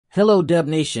Hello Dub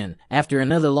Nation. After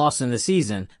another loss in the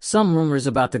season, some rumors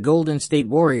about the Golden State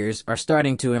Warriors are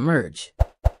starting to emerge.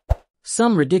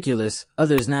 Some ridiculous,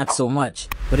 others not so much,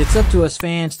 but it's up to us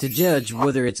fans to judge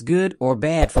whether it's good or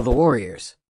bad for the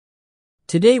Warriors.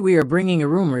 Today we are bringing a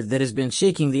rumor that has been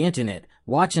shaking the internet.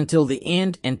 Watch until the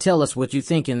end and tell us what you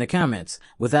think in the comments.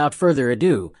 Without further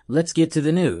ado, let's get to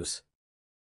the news.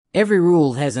 Every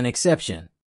rule has an exception.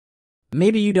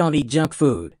 Maybe you don't eat junk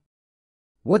food.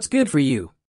 What's good for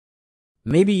you?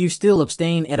 Maybe you still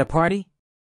abstain at a party?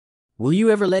 Will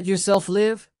you ever let yourself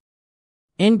live?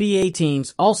 NBA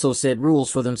teams also set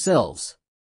rules for themselves.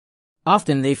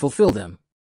 Often they fulfill them.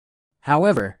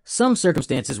 However, some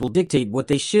circumstances will dictate what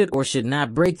they should or should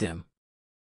not break them.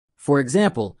 For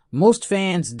example, most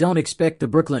fans don't expect the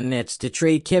Brooklyn Nets to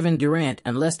trade Kevin Durant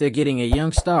unless they're getting a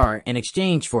young star in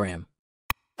exchange for him.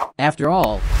 After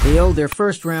all, they owe their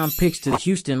first-round picks to the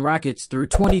Houston Rockets through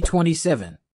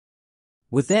 2027.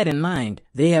 With that in mind,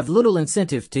 they have little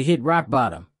incentive to hit rock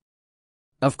bottom.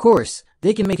 Of course,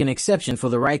 they can make an exception for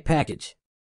the right package.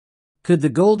 Could the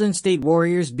Golden State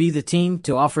Warriors be the team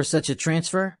to offer such a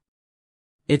transfer?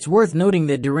 It's worth noting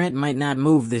that Durant might not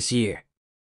move this year.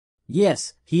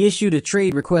 Yes, he issued a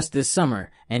trade request this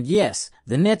summer, and yes,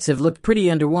 the Nets have looked pretty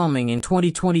underwhelming in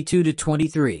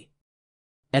 2022-23.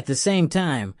 At the same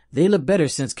time, they look better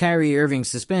since Kyrie Irving's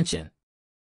suspension.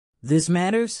 This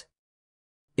matters?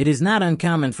 It is not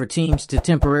uncommon for teams to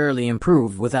temporarily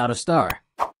improve without a star.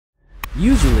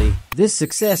 Usually, this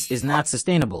success is not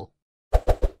sustainable.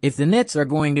 If the Nets are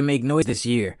going to make noise this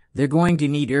year, they're going to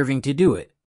need Irving to do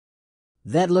it.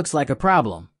 That looks like a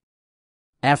problem.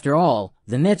 After all,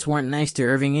 the Nets weren't nice to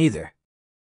Irving either.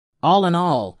 All in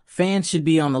all, fans should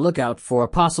be on the lookout for a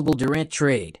possible Durant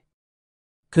trade.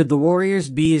 Could the Warriors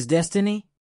be his destiny?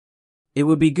 It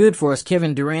would be good for us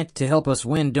Kevin Durant to help us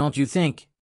win, don't you think?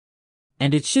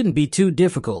 And it shouldn't be too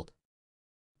difficult.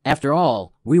 After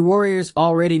all, we Warriors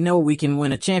already know we can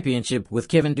win a championship with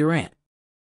Kevin Durant.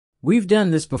 We've done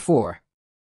this before.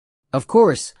 Of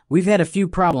course, we've had a few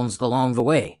problems along the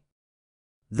way.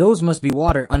 Those must be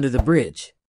water under the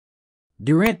bridge.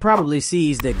 Durant probably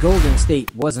sees that Golden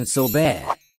State wasn't so bad.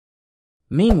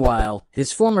 Meanwhile,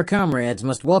 his former comrades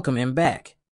must welcome him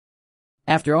back.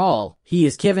 After all, he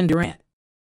is Kevin Durant.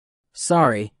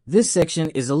 Sorry, this section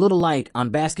is a little light on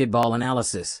basketball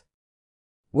analysis.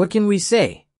 What can we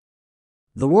say?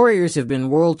 The Warriors have been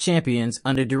world champions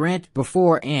under Durant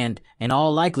before and, in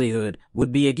all likelihood,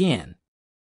 would be again.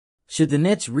 Should the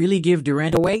Nets really give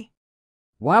Durant away?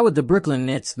 Why would the Brooklyn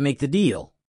Nets make the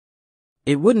deal?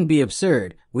 It wouldn't be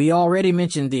absurd. We already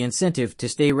mentioned the incentive to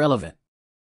stay relevant.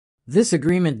 This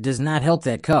agreement does not help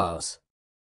that cause.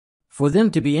 For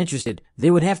them to be interested, they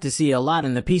would have to see a lot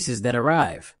in the pieces that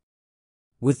arrive.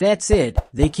 With that said,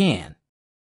 they can.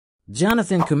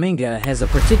 Jonathan Kuminga has a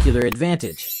particular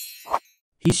advantage.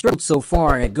 He struggled so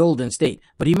far at Golden State,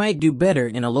 but he might do better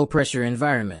in a low-pressure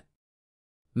environment.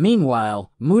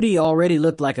 Meanwhile, Moody already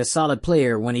looked like a solid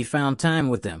player when he found time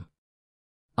with them.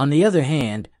 On the other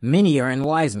hand, many are in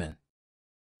Wiseman.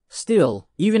 Still,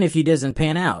 even if he doesn't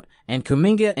pan out, and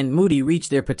Kuminga and Moody reach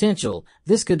their potential,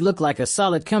 this could look like a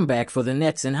solid comeback for the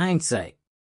Nets in hindsight.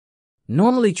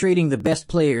 Normally trading the best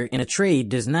player in a trade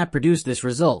does not produce this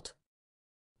result.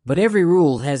 But every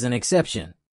rule has an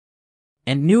exception.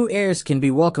 And new heirs can be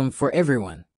welcome for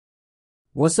everyone.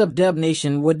 What's up Dub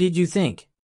Nation, what did you think?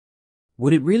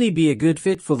 Would it really be a good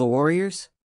fit for the Warriors?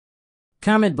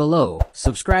 Comment below,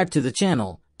 subscribe to the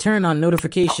channel, turn on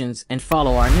notifications and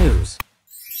follow our news.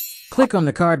 Click on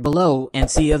the card below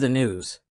and see other news.